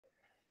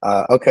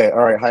Okay,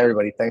 all right. Hi,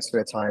 everybody. Thanks for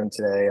your time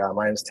today.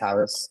 My name is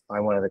Tavis.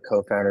 I'm one of the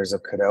co-founders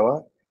of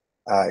Kodoa.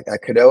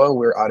 At Kodoa,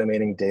 we're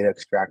automating data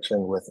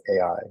extraction with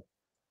AI.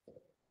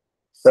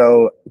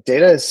 So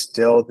data is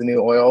still the new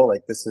oil.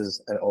 Like this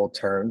is an old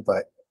term,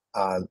 but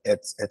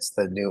it's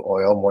the new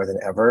oil more than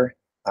ever.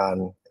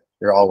 Um,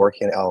 you're all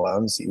working in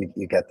LLMs.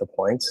 You get the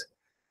point.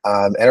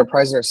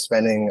 Enterprises are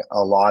spending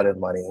a lot of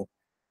money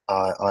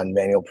on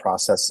manual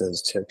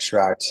processes to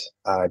extract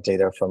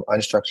data from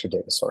unstructured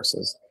data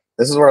sources.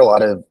 This is where a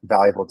lot of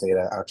valuable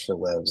data actually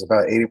lives.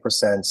 About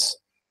 80%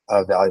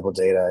 of valuable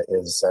data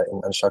is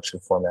in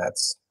unstructured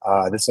formats.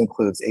 This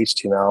includes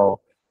HTML,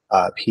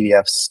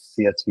 PDFs,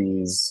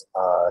 CSVs,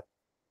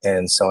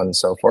 and so on and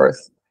so forth.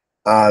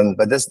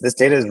 But this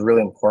data is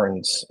really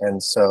important,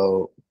 and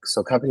so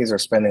companies are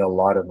spending a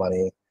lot of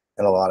money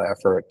and a lot of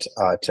effort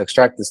to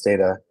extract this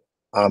data.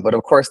 But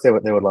of course, they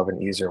would love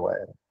an easier way.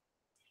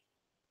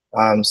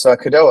 So at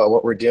Kodoa,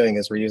 what we're doing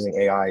is we're using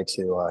AI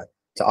to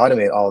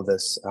automate all of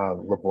this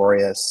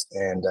laborious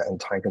and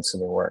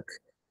time-consuming work.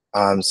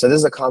 So this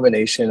is a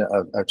combination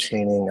of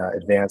chaining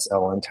advanced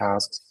LLM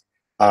tasks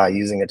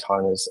using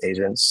autonomous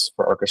agents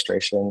for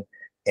orchestration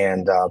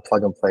and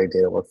plug-and-play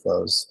data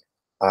workflows.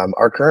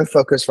 Our current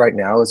focus right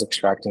now is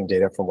extracting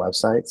data from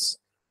websites.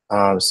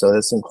 So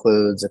this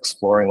includes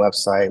exploring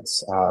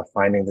websites,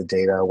 finding the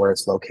data, where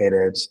it's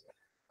located,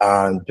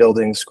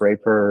 building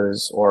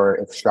scrapers or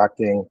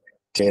extracting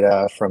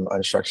data from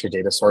unstructured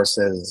data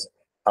sources,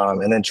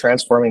 and then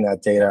transforming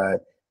that data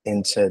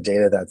into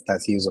data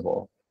that's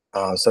usable.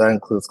 So that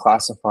includes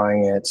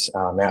classifying it,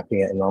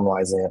 mapping it, and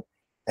normalizing it,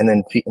 and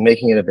then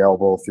making it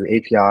available through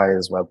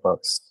APIs,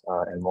 webhooks,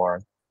 and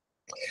more.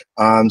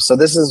 So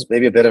this is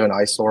maybe a bit of an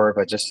eyesore,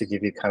 but just to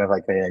give you kind of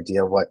like an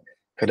idea of what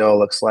Kodoa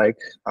looks like.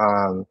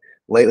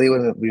 Lately,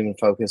 we've been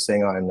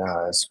focusing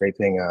on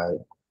scraping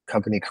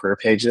company career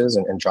pages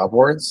and job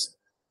boards.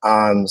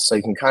 So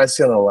you can kind of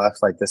see on the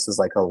left, like this is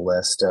like a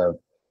list of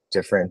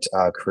different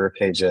career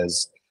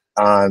pages.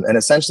 And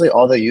essentially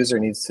all the user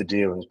needs to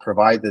do is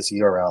provide this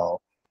URL,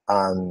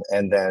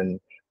 and then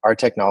our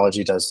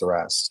technology does the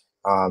rest.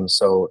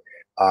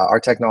 Our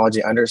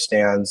technology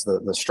understands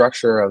the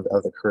structure of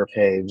the career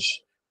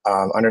page,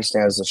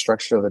 understands the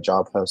structure of the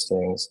job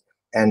postings,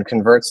 and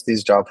converts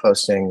these job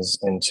postings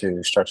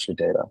into structured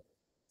data.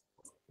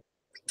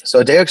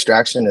 So data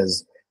extraction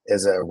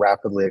is a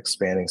rapidly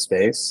expanding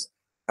space.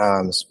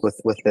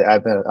 With the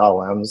advent of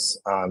LLMs,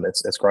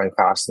 it's growing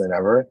faster than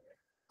ever.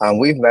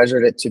 We've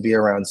measured it to be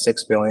around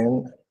 6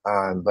 billion,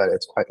 but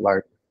it's quite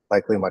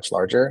likely much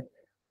larger.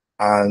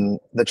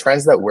 The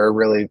trends that we're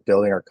really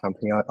building our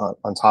company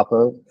on top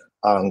of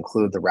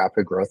include the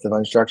rapid growth of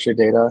unstructured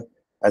data.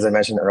 As I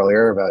mentioned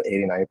earlier, about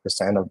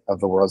 89% of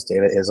the world's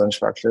data is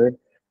unstructured,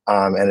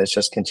 and it's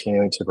just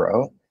continuing to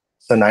grow.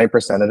 So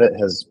 90% of it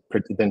has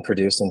been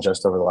produced in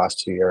just over the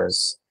last 2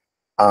 years.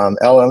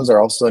 LMs are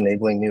also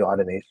enabling new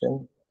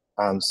automation.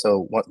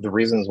 The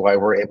reasons why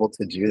we're able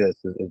to do this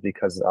is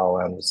because of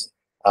LMs.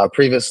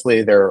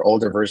 Previously, there are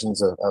older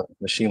versions of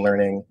machine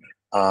learning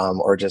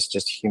or just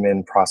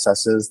human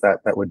processes that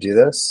would do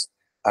this.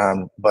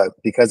 But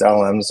because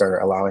LLMs are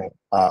allowing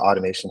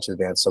automation to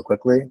advance so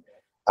quickly,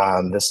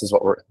 this is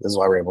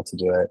why we're able to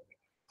do it.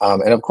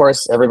 And of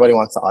course, everybody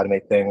wants to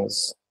automate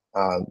things.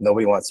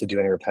 Nobody wants to do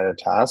any repetitive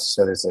tasks,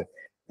 so there's a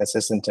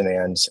consistent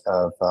demand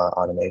of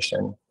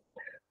automation.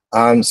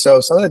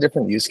 So some of the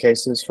different use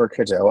cases for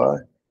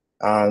Kodoa.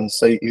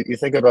 So you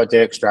think about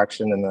data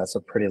extraction, and that's a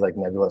pretty like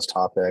nebulous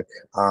topic.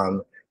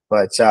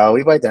 But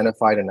we've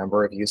identified a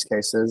number of use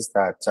cases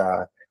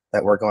that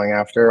we're going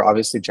after.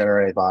 Obviously,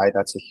 generative AI,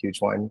 that's a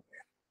huge one.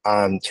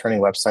 Turning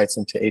websites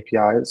into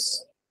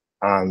APIs.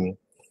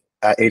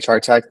 At HR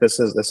Tech, this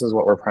is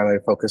what we're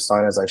primarily focused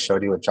on, as I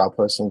showed you with job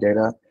posting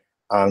data.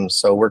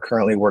 So we're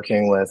currently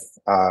working with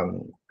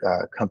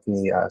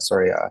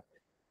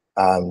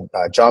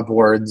job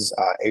boards,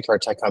 HR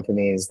tech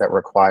companies that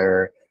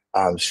require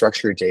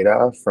structured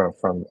data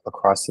from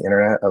across the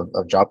internet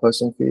of job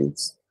posting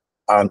feeds.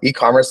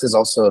 E-commerce is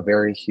also a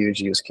very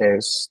huge use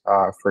case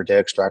for data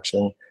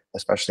extraction,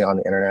 especially on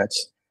the internet.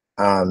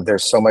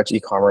 There's so much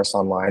e-commerce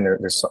online.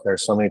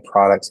 There's so many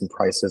products and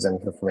prices and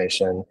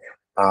information,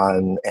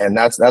 and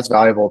that's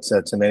valuable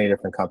to many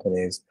different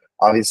companies.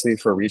 Obviously,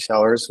 for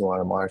retailers who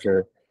want to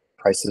monitor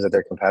prices of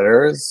their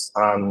competitors,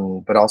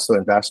 but also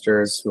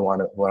investors who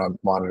want to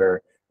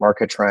monitor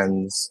market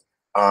trends,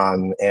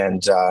 and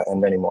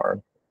many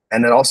more.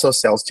 And then also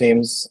sales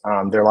teams.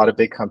 There are a lot of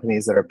big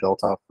companies that are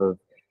built off of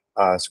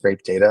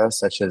scraped data,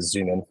 such as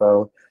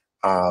ZoomInfo,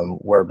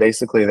 where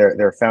basically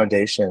their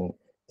foundation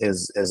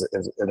is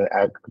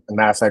a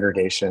mass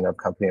aggregation of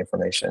company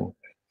information.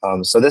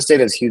 So this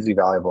data is hugely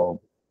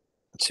valuable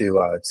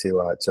to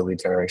lead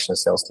generation of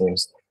sales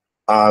teams.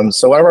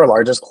 So one of our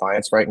largest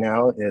clients right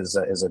now is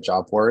a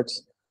job board.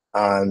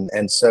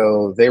 And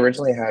so they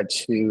originally had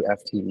 2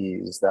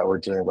 FTEs that were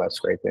doing web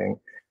scraping.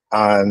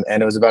 And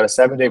it was about a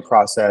 7-day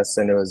process,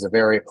 and it was a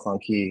very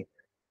clunky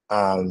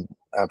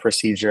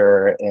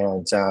procedure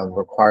and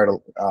required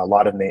a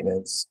lot of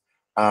maintenance.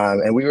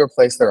 And we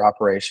replaced their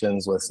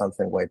operations with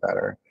something way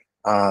better.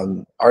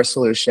 Our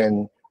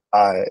solution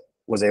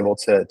was able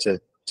to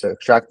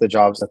extract the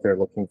jobs that they're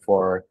looking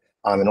for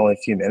in only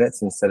a few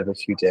minutes instead of a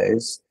few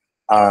days,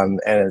 and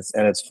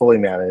it's fully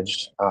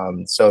managed.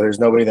 So there's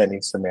nobody that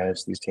needs to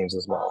manage these teams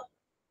as well.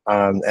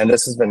 And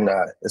this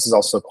is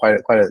also quite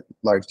a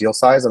large deal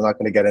size. I'm not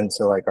going to get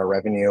into like our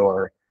revenue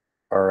or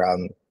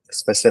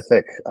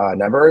specific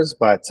numbers,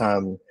 but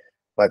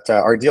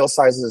our deal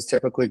sizes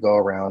typically go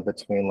around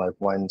between like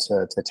 1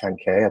 to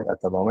 10K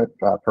at the moment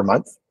per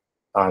month.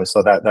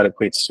 So that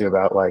equates to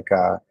about like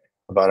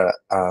about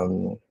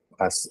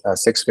a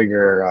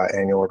six-figure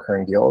annual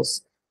recurring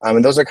deals.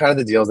 And those are kind of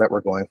the deals that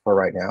we're going for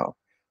right now.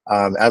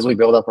 As we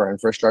build up our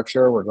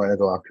infrastructure, we're going to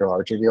go after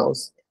larger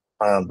deals.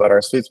 But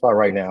our sweet spot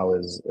right now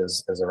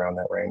is around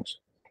that range.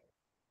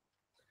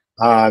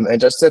 And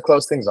just to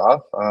close things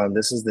off,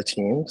 this is the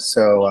team.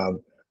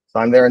 So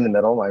I'm there in the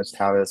middle. My name's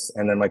Tavis,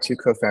 and then my two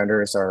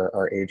co-founders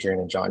are Adrian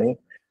and Johnny.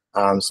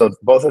 So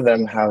both of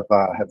them have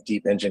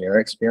deep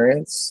engineering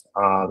experience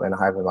and a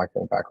high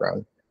marketing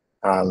background.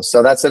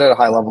 So that's it at a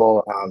high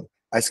level.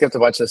 I skipped a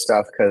bunch of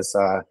stuff because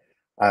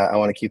I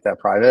want to keep that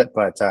private,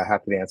 but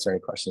happy to answer any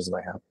questions you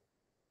might have.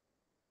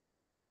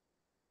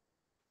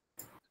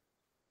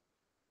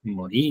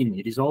 Modin,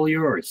 it is all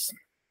yours.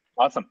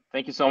 Awesome.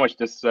 Thank you so much.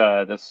 This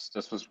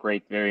was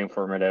great, very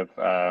informative.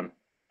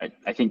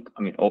 I think,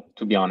 I mean,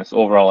 to be honest,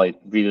 overall, I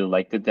really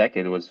liked the deck.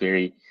 It was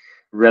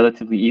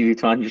relatively easy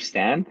to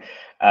understand.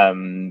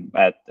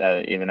 But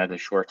even at a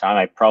short time,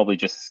 I probably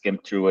just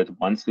skimmed through it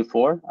once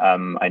before.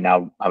 I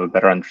now have a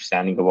better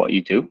understanding of what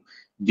you do.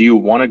 Do you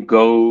want to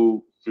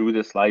go through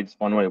the slides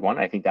one by one?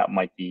 I think that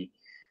might be.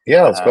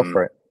 Yeah, let's go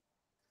for it.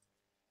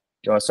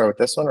 Do you want to start with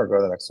this one or go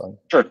to the next one?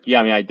 Sure. Yeah,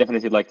 I mean, I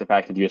definitely like the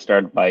fact that you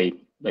started by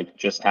like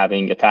just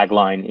having a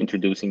tagline,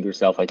 introducing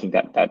yourself. I think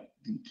that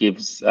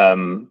gives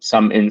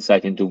some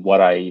insight into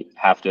what I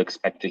have to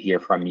expect to hear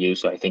from you.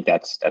 So I think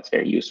that's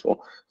very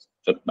useful.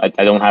 So I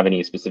don't have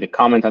any specific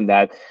comment on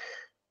that.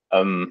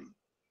 I'm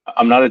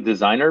not a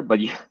designer, but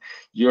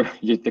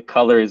the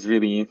color is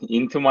really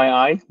into my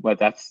eye. But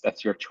that's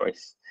your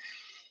choice.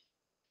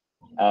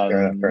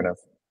 Fair enough.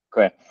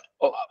 Okay.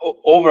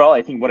 Overall,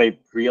 I think what I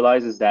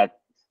realize is that,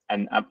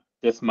 and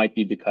this might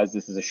be because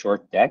this is a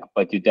short deck,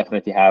 but you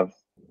definitely have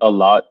a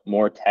lot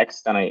more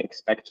text than I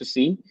expect to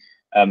see.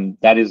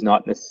 That is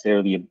not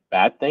necessarily a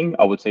bad thing.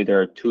 I would say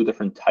there are two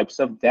different types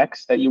of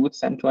decks that you would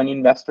send to any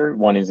investor.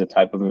 One is a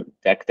type of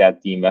deck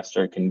that the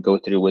investor can go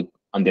through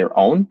on their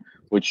own,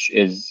 which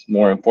is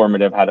more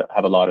informative,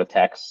 have a lot of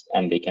text,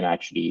 and they can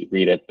actually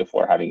read it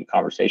before having a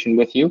conversation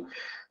with you.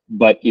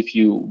 But if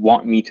you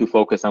want me to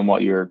focus on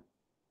what you're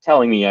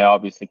telling me, I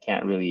obviously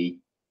can't really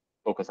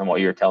focus on what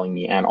you're telling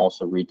me and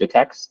also read the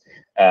text.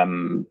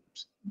 So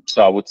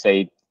I would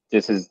say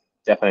this is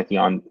definitely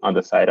on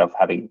the side of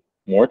having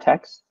more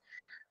text.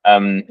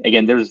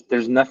 Again,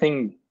 there's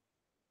nothing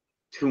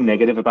too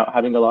negative about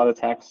having a lot of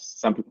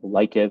text. Some people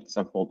like it,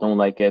 some people don't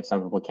like it.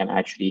 Some people can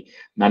actually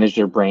manage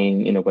their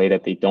brain in a way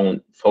that they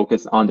don't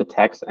focus on the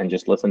text and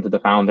just listen to the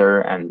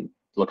founder and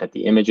look at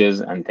the images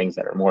and things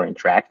that are more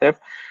interactive.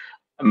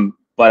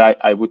 But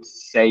I would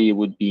say it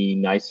would be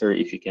nicer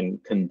if you can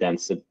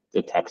condense the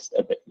text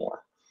a bit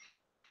more.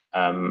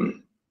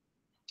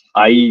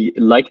 I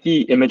like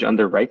the image on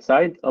the right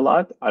side a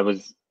lot.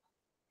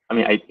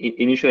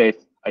 Initially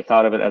I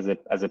thought of it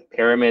as a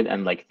pyramid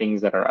and like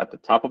things that are at the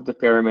top of the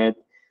pyramid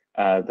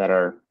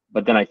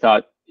but then I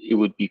thought it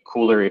would be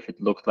cooler if it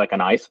looked like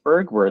an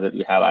iceberg where that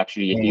you have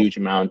actually a huge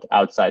amount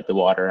outside the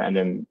water and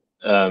then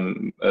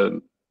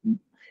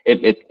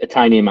a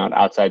tiny amount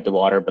outside the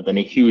water, but then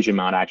a huge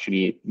amount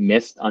actually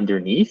mist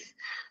underneath,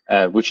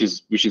 which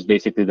is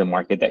basically the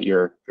market that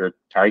you're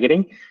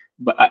targeting.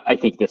 But I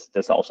think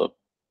this also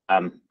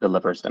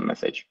delivers the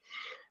message.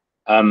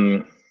 How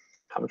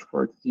much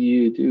work do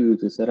you do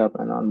to set up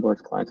and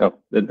onboard clients? Oh,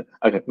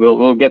 okay,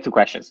 we'll get to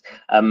questions.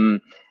 So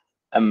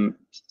in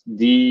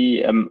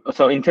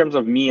terms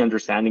of me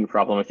understanding the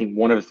problem, I think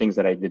one of the things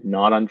that I did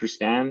not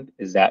understand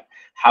is that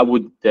how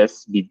would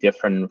this be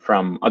different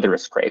from other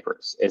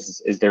scrapers?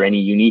 Is there any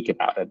unique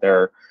about it?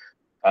 There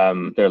are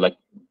like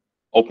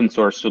open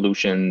source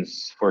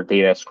solutions for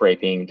data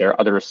scraping. There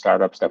are other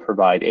startups that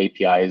provide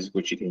APIs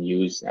which you can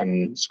use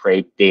and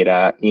scrape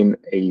data in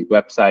a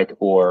website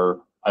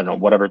or I don't know,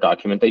 whatever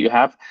document that you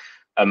have.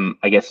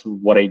 I guess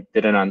what I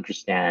didn't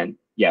understand,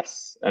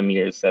 yes,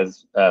 Amir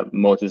says,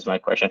 Mot is my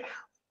question.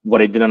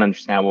 What I didn't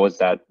understand was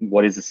that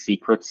what is the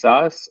secret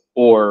sauce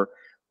or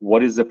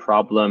what is the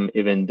problem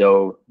even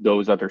though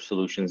those other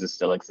solutions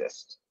still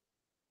exist?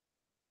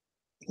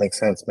 Makes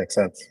sense.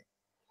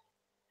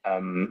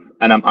 And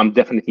I'm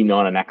definitely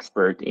not an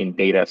expert in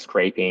data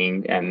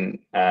scraping and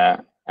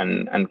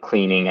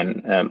cleaning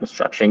and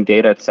structuring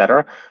data,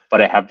 etc.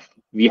 But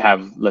we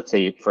have, let's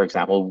say, for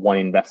example, one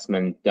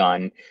investment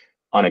done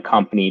on a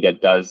company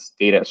that does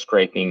data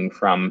scraping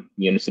from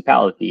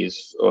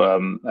municipalities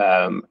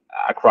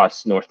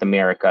across North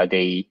America.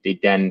 They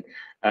then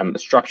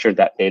structure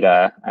that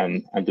data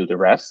and do the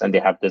rest, and they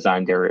have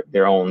designed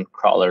their own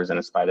crawlers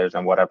and spiders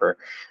and whatever.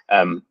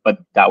 But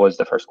that was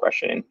the first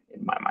question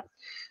in my mind.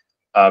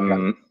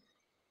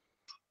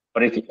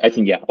 But I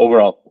think yeah,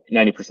 overall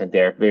 90%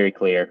 there, very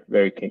clear,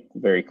 very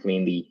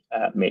cleanly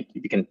made.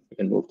 You can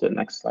move to the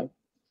next slide.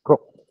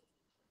 Cool.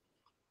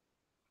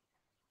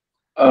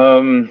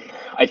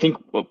 I think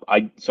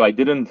I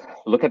didn't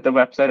look at the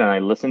website and I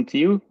listened to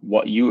you.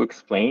 What you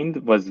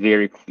explained was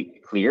very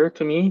clear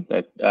to me,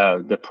 that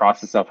the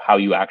process of how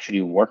you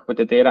actually work with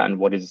the data and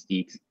what is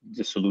the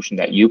solution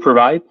that you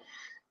provide.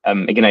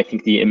 Again, I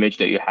think the image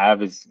that you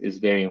have is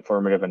very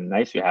informative and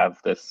nice. You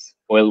have this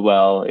oil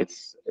well. It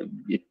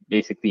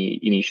basically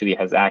initially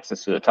has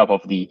access to the top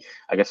of the,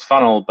 I guess,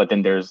 funnel, but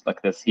then there's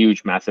like this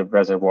huge, massive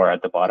reservoir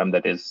at the bottom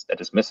that is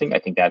missing. I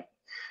think that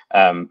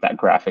that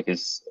graphic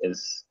is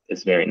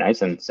very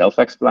nice and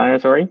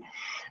self-explanatory.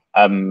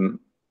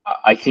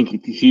 I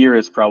think here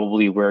is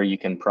probably where you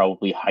can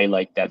probably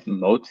highlight that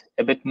moat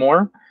a bit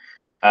more.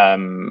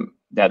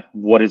 That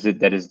what is it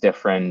that is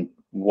different?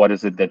 What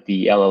is it that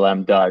the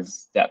LLM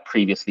does that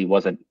previously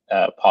wasn't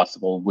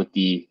possible with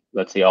the,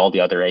 let's say, all the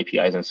other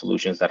APIs and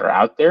solutions that are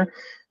out there?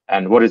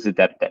 And what is it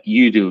that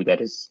you do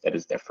that is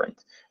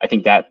different? I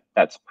think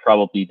that's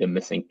probably the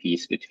missing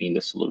piece between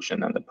the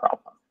solution and the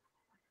problem.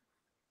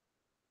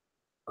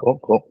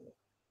 Cool.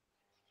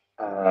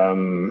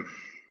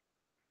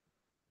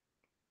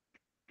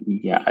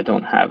 Yeah, I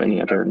don't have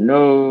any other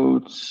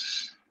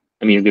notes.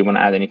 I mean, do you want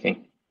to add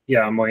anything?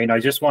 Yeah, Moin, I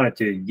just wanted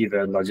to give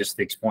a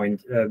logistics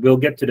point. We'll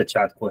get to the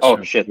chat questions.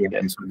 Oh shit!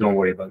 Again, so don't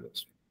worry about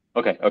this.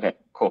 Okay,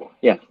 cool.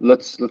 Yeah,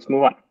 let's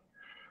move on.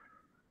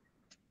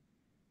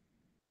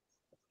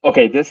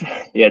 Okay, this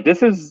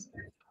is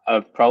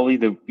probably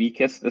the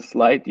weakest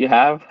slide you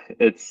have.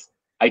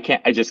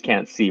 I just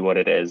can't see what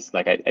it is.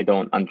 Like I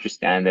don't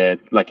understand it.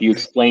 Like you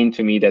explained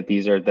to me that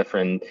these are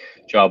different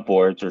job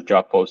boards or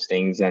job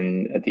postings,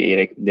 and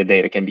the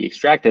data can be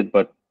extracted,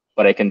 but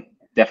I can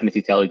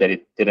definitely tell you that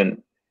it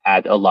didn't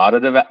add a lot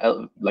of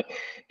the like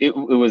it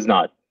was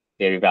not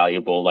very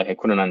valuable. Like I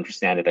couldn't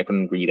understand it. I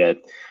couldn't read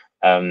it.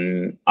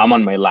 I'm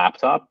on my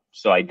laptop,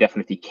 so I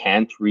definitely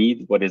can't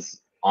read what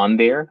is on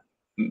there.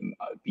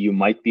 You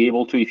might be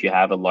able to if you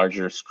have a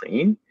larger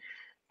screen,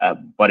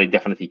 but I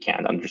definitely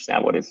can't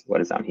understand what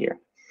is on here.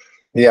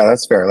 Yeah,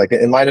 that's fair. Like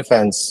in my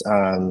defense,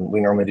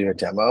 we normally do a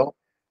demo,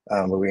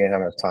 but we didn't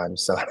have enough time,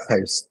 so I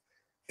just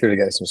threw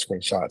together some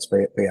screenshots.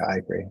 But yeah, I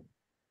agree.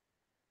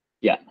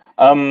 Yeah.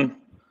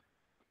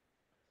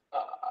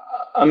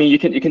 I mean, you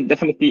can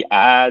definitely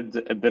add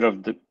a bit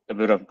of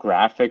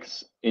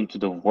graphics into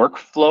the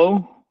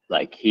workflow.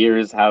 Like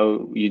here's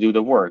how you do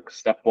the work.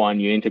 Step 1,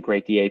 you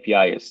integrate the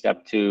API.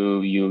 Step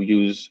 2, you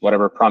use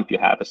whatever prompt you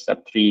have.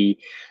 Step 3,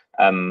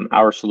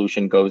 our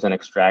solution goes and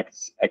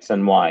extracts X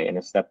and Y.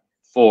 And step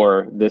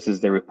 4, this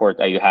is the report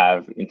that you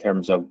have in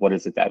terms of what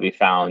is it that we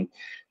found.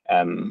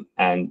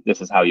 And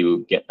this is how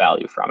you get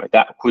value from it.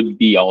 That could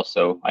be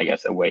also, I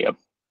guess, a way of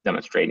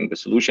demonstrating the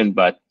solution,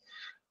 but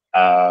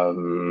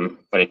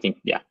I think,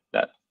 yeah,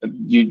 that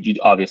you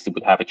obviously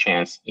would have a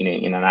chance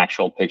in an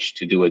actual pitch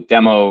to do a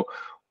demo,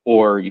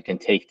 or you can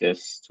take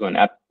this to an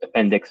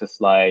appendix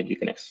slide. You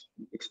can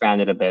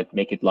expand it a bit,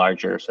 make it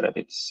larger so that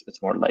it's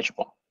more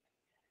legible.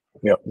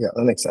 Yeah,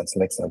 that makes sense.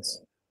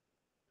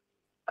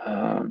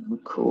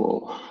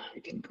 Cool.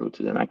 We can go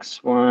to the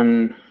next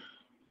one.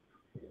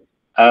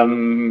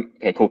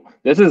 Okay, cool.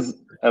 This is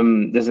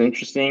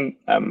interesting.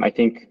 I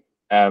think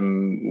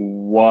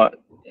what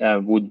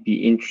would be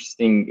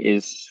interesting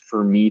is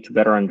for me to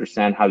better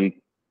understand how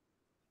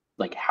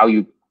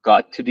you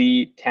got to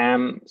the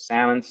TAM,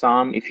 SAM, and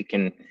SOM. If you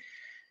can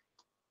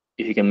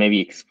maybe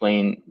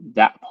explain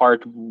that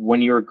part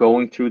when you're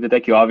going through the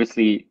deck. You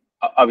obviously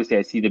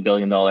I see the $1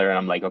 billion and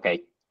I'm like,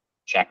 okay,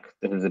 check.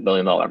 This is a $1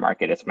 billion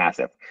market. It's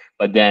massive.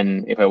 But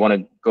then if I want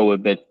to go a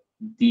bit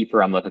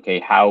deeper, I'm like, okay,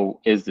 how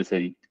is this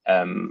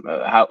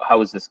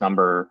how is this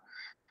number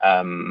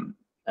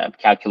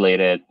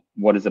calculated?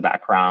 What is the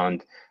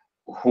background?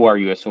 Who are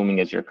you assuming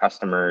as your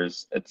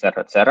customers, et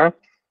cetera, et cetera?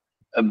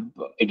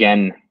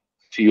 Again,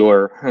 to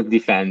your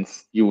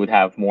defense, you would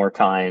have more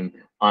time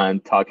on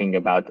talking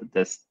about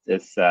this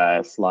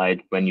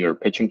slide when you're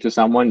pitching to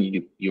someone.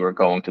 You are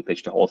going to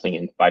pitch the whole thing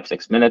in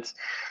 5-6 minutes.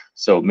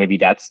 So maybe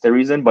that's the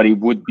reason, but it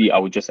would be, I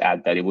would just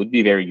add that it would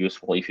be very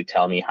useful if you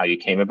tell me how you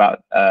came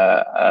about,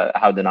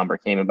 how the number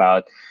came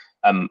about.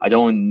 I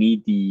don't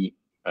need the,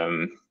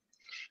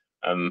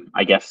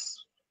 I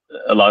guess,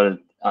 a lot of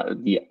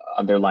the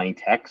underlying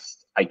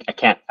text. I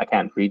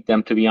can't read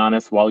them, to be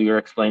honest, while you're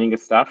explaining the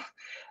stuff.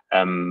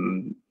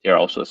 They're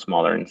also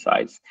smaller in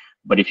size.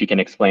 But if you can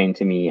explain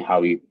to me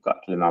how you got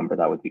to the number,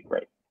 that would be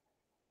great.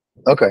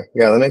 Okay,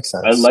 yeah, that makes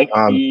sense.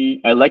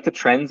 I like the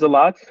trends a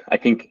lot. I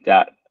think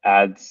that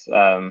adds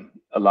a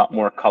lot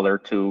more color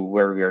to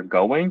where we're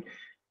going.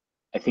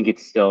 I think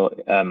it's still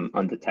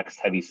on the text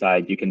heavy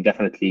side. You can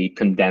definitely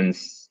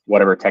condense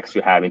whatever text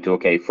you have into,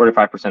 okay,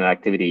 45% of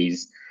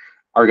activities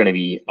are going to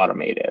be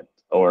automated,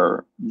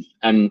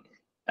 and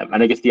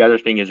I guess the other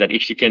thing is that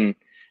if you can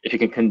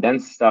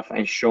condense stuff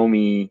and show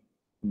me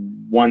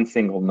one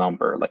single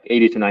number, like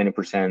 80 to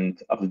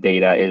 90% of the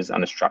data is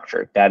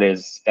unstructured. That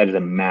is a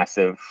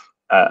massive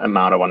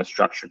amount of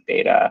unstructured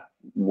data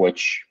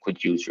which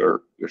could use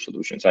your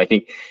solution. So I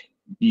think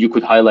you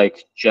could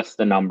highlight just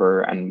the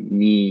number, and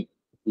me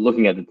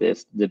looking at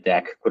the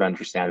deck could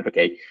understand,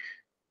 okay,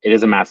 it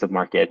is a massive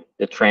market.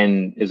 The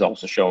trend is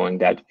also showing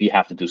that we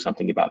have to do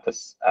something about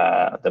this,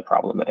 the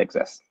problem that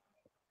exists.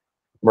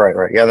 Right,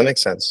 right. Yeah, that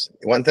makes sense.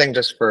 One thing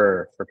just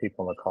for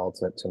people on the call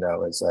to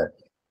know is that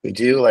we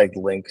do like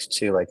links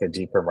to like a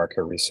deeper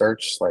market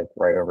research, like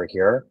right over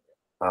here.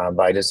 But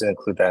I just didn't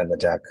include that in the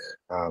deck.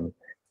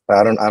 But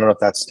I don't know if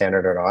that's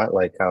standard or not.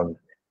 Like,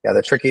 yeah,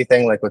 the tricky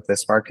thing like with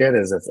this market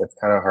is it's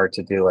kind of hard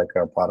to do like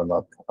a bottom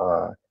up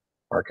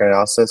market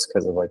analysis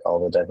because of like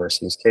all the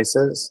diverse use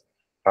cases.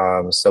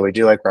 So we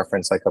do like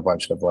reference like a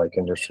bunch of like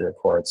industry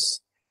reports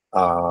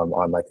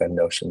on like a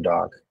Notion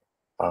doc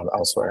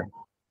elsewhere.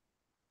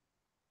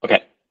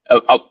 Okay,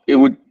 it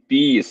would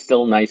be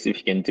still nice if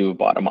you can do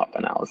bottom-up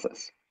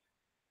analysis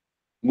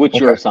with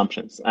your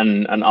assumptions,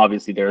 and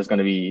obviously there's going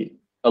to be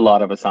a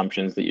lot of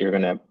assumptions that you're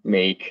going to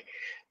make,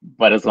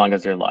 but as long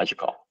as they're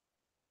logical.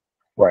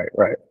 Right,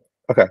 right.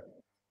 Okay.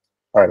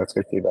 All right, that's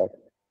good feedback.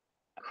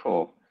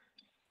 Cool.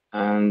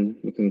 And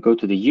we can go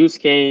to the use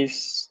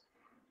case.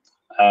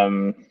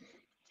 I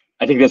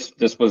think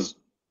this was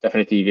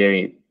definitely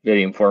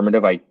very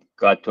informative. I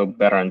got to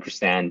better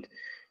understand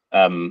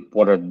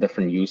what are the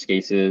different use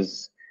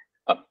cases.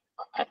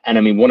 And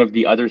I mean, one of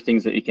the other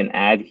things that you can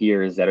add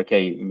here is that,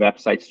 okay,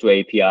 websites to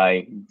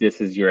API, this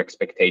is your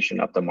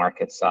expectation of the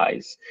market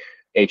size.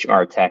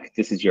 HR tech,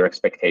 this is your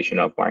expectation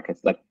of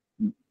markets. Like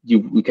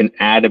we can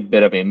add a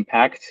bit of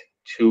impact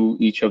to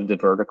each of the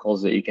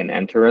verticals that you can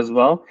enter as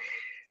well.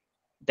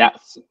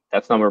 That's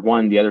number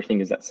one. The other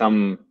thing is that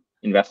some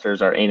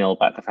investors are anal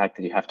about the fact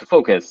that you have to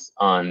focus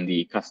on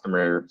the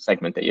customer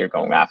segment that you're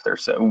going after,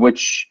 so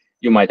which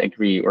you might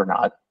agree or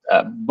not.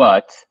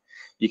 But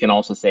you can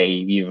also say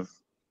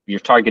you're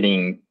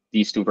targeting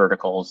these two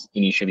verticals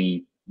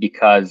initially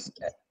because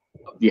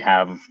you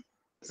have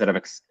a set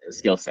of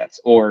skill sets,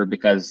 or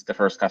because the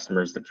first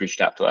customers that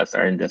reached out to us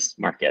are in this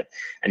market,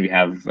 and we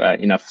have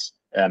enough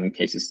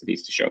case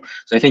studies to show.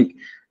 So I think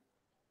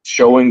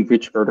showing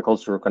which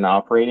verticals you're going to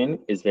operate in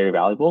is very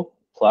valuable.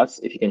 Plus,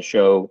 if you can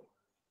show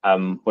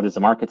what is the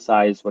market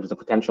size, what is the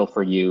potential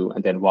for you,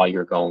 and then while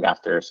you're going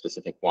after a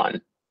specific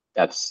one,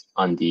 that's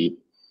on the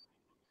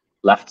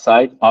left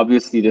side.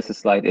 Obviously, this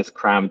slide is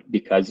crammed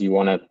because you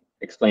want to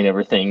explain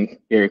everything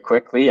very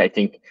quickly. I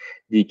think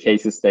the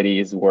case study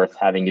is worth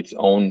having its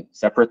own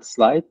separate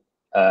slide.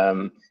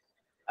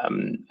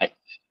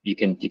 You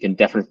can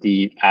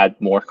definitely add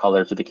more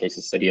color to the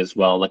case study as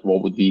well. Like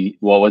what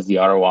was the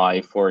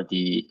ROI for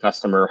the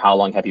customer? How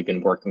long have you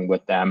been working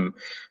with them?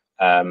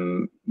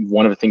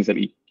 One of the things that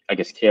we, I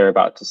guess, care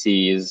about to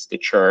see is the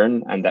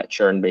churn, and that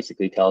churn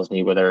basically tells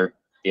me whether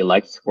they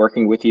liked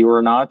working with you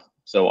or not.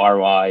 So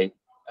ROI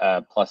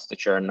plus the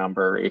churn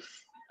number.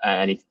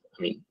 I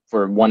mean,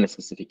 for one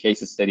specific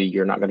case study,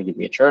 you're not going to give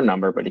me a churn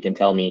number, but you can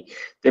tell me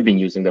they've been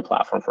using the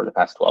platform for the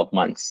past 12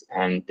 months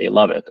and they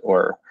love it,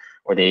 or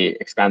they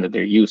expanded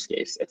their use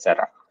case,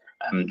 etc.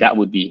 That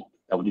would be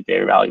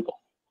very valuable.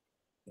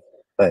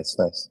 Nice,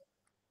 nice.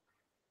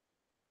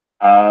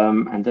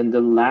 And then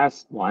the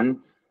last one,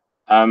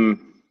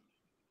 there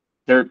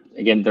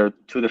are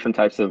two different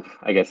types of,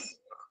 I guess,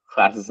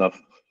 classes of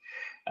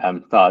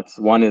thoughts.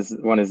 One is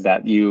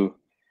that you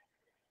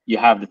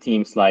have the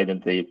team slide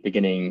at the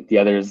beginning. The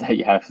other is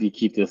that you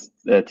keep this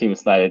team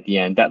slide at the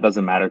end. That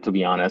doesn't matter, to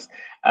be honest.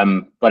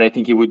 But I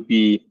think it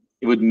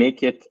would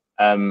make it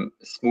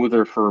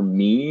smoother for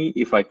me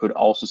if I could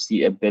also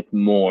see a bit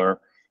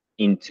more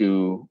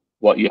into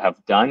what you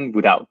have done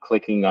without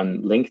clicking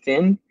on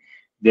LinkedIn.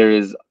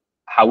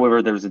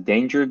 However, there's a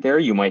danger there.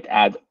 You might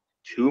add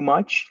too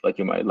much. Like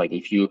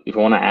if you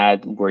want to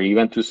add where you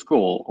went to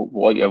school,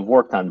 what you have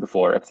worked on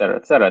before, et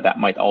cetera, that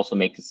might also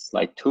make the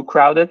slide too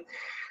crowded.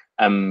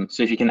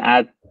 So if you can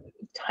add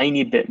a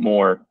tiny bit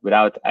more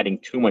without adding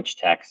too much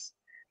text,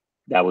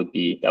 that would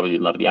be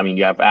lovely. I mean,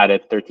 you have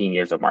added 13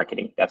 years of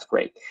marketing. That's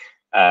great.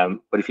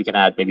 But if you can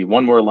add maybe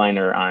one more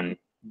liner on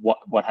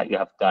what you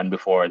have done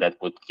before, that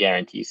would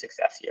guarantee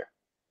success here.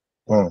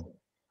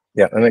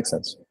 Yeah, that makes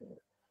sense.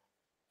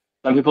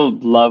 Some people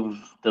love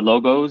the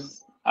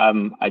logos.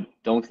 I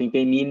don't think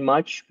they mean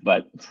much,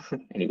 but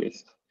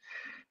anyways.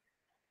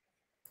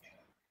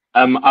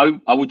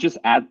 I would just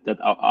add that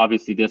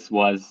obviously this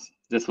was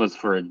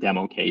for a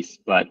demo case,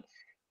 but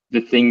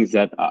the things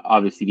that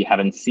obviously we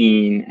haven't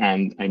seen,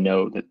 and I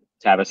know that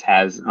Tavis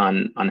has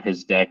on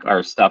his deck,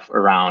 are stuff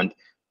around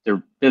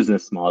their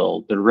business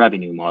model, the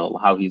revenue model,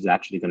 how he's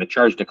actually going to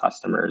charge the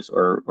customers,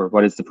 or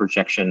what is the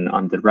projection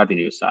on the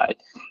revenue side.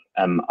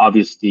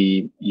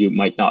 Obviously, you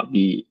might not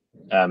be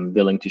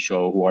willing to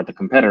show who are the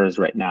competitors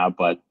right now,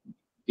 but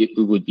it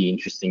would be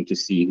interesting to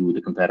see who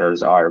the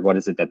competitors are. What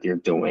is it that they're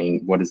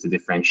doing? What is the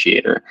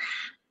differentiator?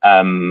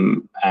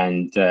 And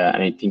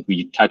I think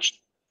we touched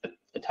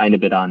a tiny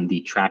bit on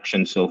the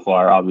traction so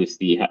far.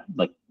 Obviously,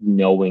 like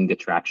knowing the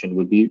traction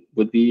would be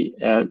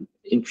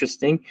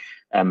interesting.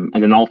 And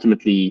then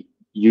ultimately,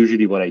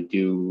 usually what I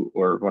do,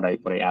 or what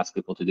I ask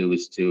people to do,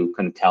 is to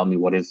kind of tell me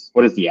what is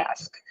the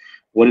ask.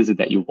 What is it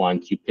that you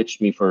want? You pitched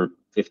me for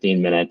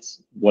 15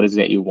 minutes. What is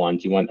it that you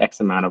want? You want X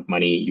amount of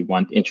money. You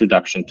want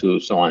introduction to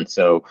so on.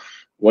 So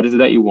what is it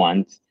that you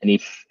want? And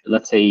if,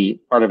 let's say,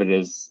 part of it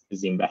is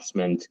the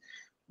investment,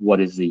 what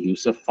is the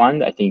use of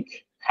fund? I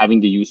think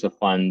having the use of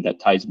fund that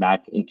ties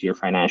back into your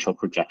financial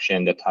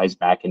projection, that ties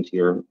back into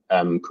your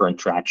current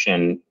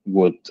traction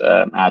would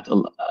add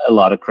a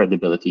lot of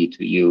credibility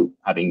to you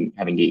having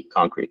a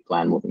concrete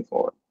plan moving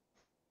forward.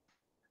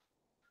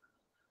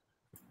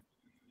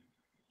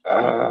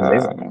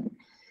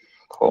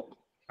 Cool.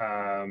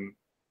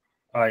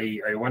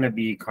 I want to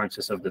be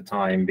conscious of the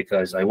time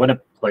because I want to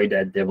play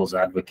that devil's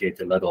advocate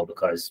a little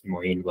because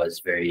Maureen was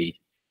very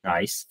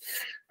nice.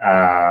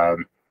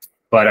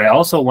 But I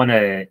also want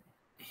to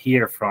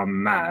hear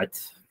from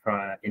Matt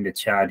in the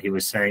chat. He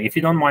was saying, if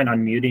you don't mind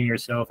unmuting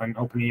yourself and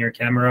opening your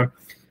camera,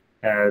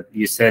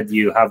 you said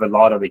you have a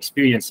lot of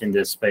experience in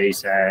this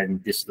space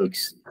and this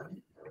looks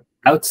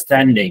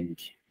outstanding,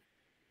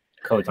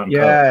 quote unquote.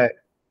 Yeah,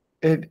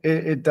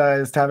 it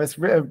does, Tavis.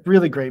 A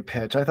really great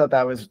pitch. I thought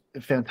that was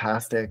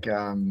fantastic.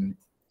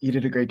 You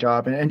did a great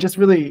job. And just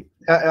really,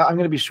 I'm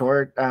going to be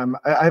short.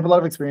 I have a lot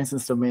of experience in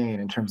this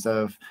domain in terms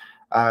of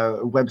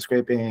web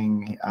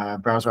scraping,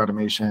 browser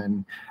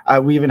automation.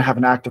 We even have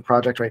an active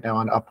project right now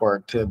on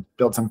Upwork to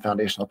build some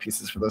foundational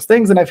pieces for those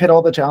things. And I've hit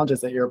all the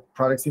challenges that your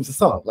product seems to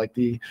solve, like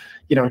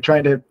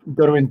trying to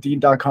go to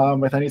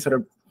Indeed.com with any sort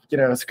of,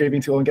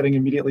 scraping tool and getting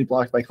immediately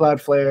blocked by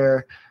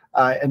Cloudflare,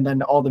 and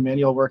then all the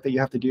manual work that you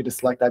have to do to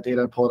select that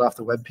data and pull it off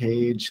the web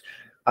page.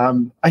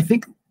 I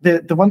think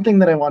the one thing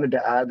that I wanted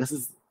to add, this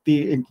is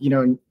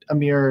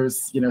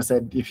Amir's,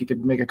 said if you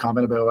could make a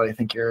comment about what I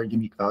think your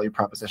unique value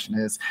proposition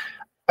is.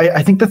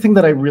 I think the thing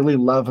that I really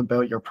love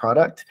about your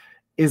product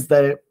is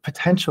that it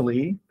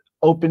potentially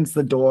opens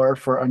the door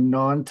for a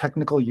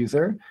non-technical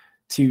user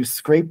to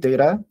scrape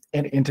data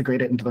and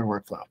integrate it into their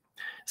workflow.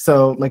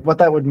 So like what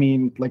that would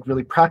mean, like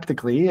really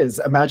practically, is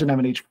imagine I'm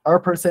an HR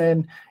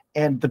person,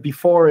 and the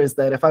before is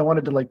that if I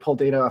wanted to like pull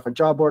data off a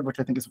job board,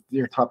 which I think is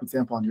your top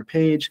example on your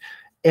page,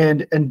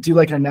 and do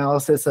like an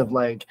analysis of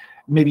like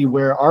maybe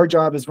where our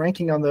job is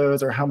ranking on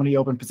those, or how many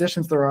open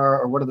positions there are,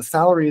 or what are the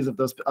salaries of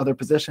those other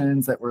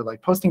positions that we're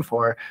like posting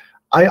for,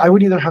 I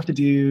would either have to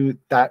do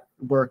that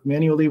work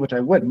manually, which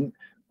I wouldn't,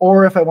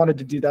 or if I wanted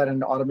to do that in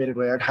an automated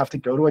way, I'd have to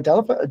go to a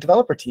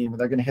developer team, and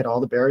they're going to hit all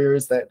the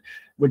barriers that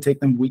would take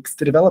them weeks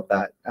to develop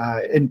that.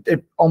 And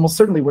it almost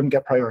certainly wouldn't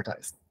get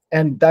prioritized.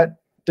 And that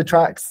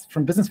detracts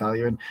from business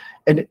value.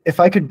 And if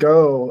I could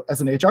go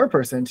as an HR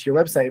person to your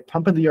website,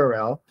 pump in the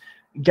URL,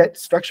 get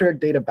structured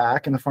data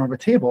back in the form of a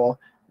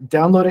table,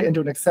 download it into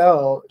an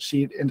Excel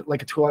sheet, and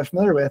like a tool I'm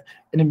familiar with,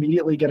 and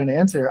immediately get an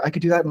answer, I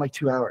could do that in like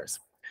 2 hours.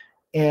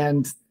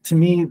 And to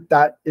me,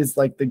 that is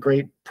like the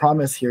great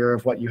promise here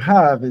of what you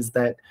have, is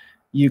that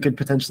you could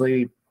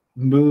potentially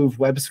move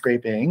web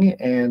scraping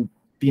and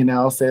the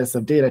analysis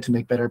of data to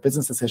make better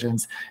business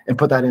decisions and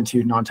put that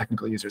into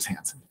non-technical users'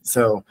 hands.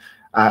 So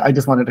I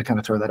just wanted to kind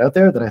of throw that out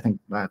there, that I think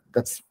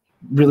that's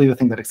really the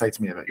thing that excites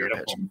me about your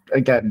pitch.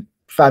 Again,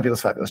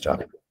 fabulous, fabulous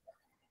job.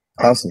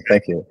 Awesome,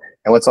 thank you.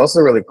 And what's also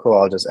really cool,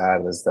 I'll just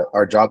add, is that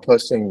our job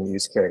posting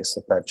use case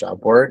with that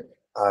job board,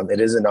 it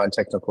is a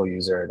non-technical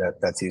user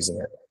that's using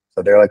it.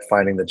 So they're like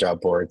finding the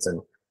job boards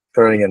and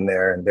throwing in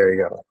there, and there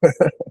you go.